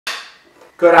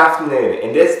Good afternoon.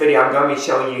 In this video I'm going to be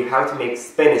showing you how to make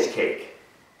spinach cake.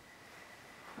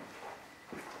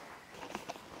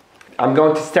 I'm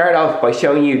going to start off by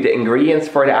showing you the ingredients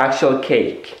for the actual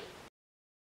cake.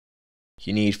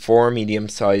 You need 4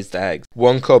 medium-sized eggs,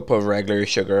 1 cup of regular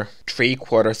sugar,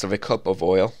 3/4 of a cup of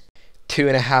oil,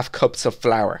 2.5 cups of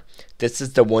flour. This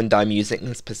is the one that I'm using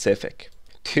in specific.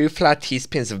 2 flat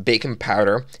teaspoons of baking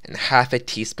powder and half a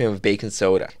teaspoon of baking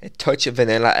soda, a touch of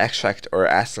vanilla extract or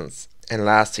essence, and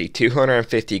lastly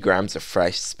 250 grams of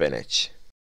fresh spinach.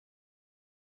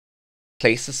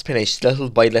 Place the spinach little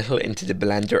by little into the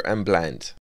blender and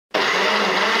blend.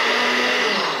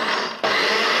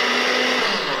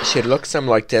 It should look something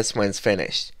like this when it's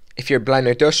finished. If your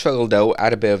blender does struggle though,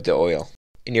 add a bit of the oil.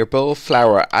 In your bowl of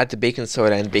flour, add the baking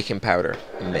soda and baking powder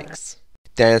and mix.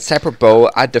 Then in a separate bowl,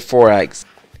 add the 4 eggs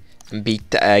and beat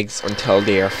the eggs until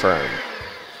they are firm.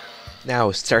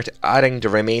 Now start adding the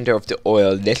remainder of the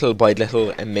oil little by little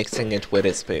and mixing it with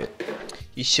a spoon.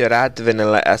 You should add the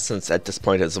vanilla essence at this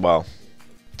point as well.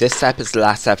 This step is the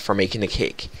last step for making the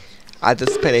cake. Add the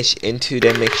spinach into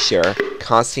the mixture,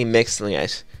 constantly mixing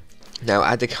it. Now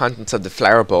add the contents of the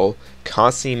flour bowl,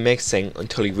 constantly mixing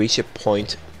until you reach a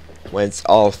point when it's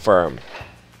all firm.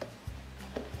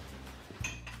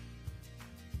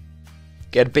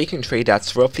 Get a baking tray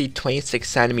that's roughly 26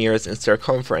 centimeters in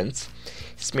circumference.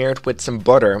 Smear it with some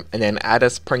butter and then add a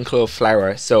sprinkle of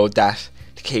flour so that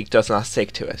the cake does not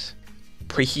stick to it.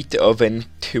 Preheat the oven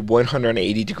to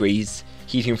 180 degrees,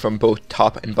 heating from both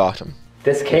top and bottom.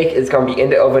 This cake is going to be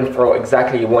in the oven for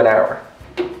exactly 1 hour.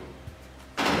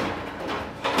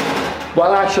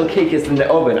 While the actual cake is in the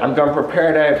oven, I'm going to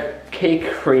prepare the cake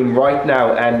cream right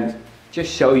now and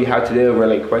just show you how to do it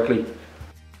really quickly.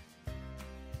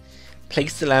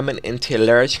 Place the lemon into a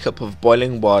large cup of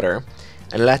boiling water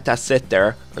and let that sit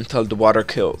there until the water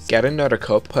cools. Get another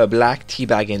cup, put a black tea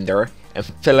bag in there and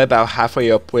fill about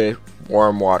halfway up with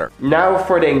warm water. Now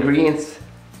for the ingredients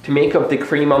to make up the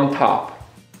cream on top.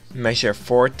 Measure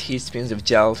 4 teaspoons of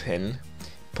gelatin,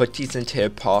 put these into a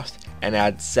pot and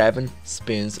add 7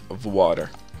 spoons of water.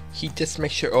 Heat this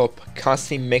mixture up,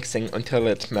 constantly mixing until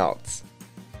it melts.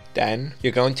 Then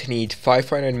you're going to need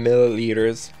 500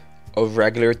 milliliters of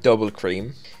regular double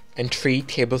cream and 3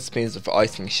 tablespoons of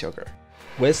icing sugar.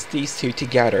 Whisk these two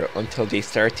together until they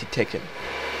start to thicken.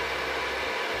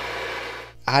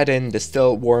 Add in the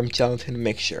still warm gelatin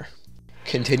mixture.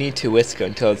 Continue to whisk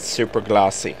until it's super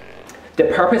glossy. The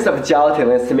purpose of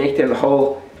gelatin is to make the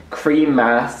whole cream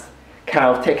mass kind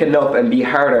of thicken up and be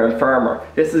harder and firmer.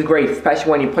 This is great,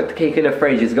 especially when you put the cake in the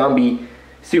fridge. It's going to be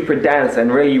super dense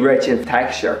and really rich in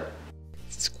texture.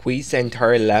 Squeeze the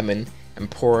entire lemon and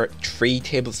pour 3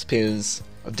 tablespoons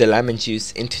of the lemon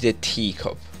juice into the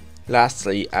teacup.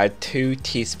 Lastly, add 2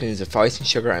 teaspoons of icing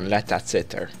sugar and let that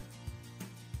sit there.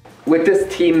 With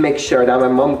this tea mixture that my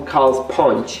mum calls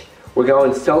punch, we're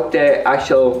going to soak the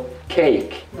actual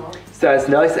cake so it's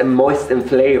nice and moist in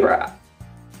flavour.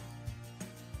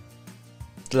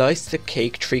 Slice the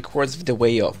cake 3/4 of the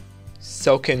way up.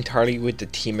 Soak it entirely with the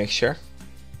tea mixture.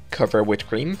 Cover with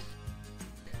cream.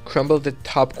 Crumble the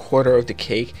top quarter of the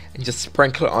cake and just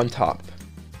sprinkle it on top.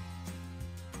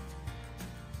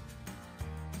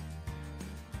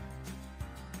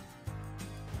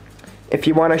 If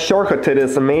you want a shortcut to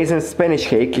this amazing spinach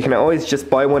cake, you can always just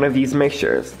buy one of these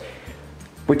mixtures.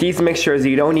 With these mixtures,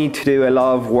 you don't need to do a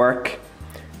lot of work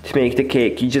to make the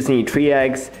cake. You just need 3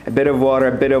 eggs, a bit of water,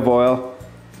 a bit of oil,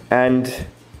 and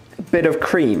a bit of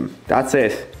cream. That's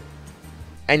it.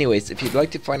 Anyways, if you'd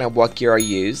like to find out what gear I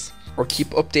use, or keep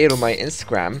updated on my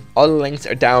Instagram, all the links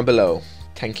are down below.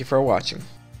 Thank you for watching.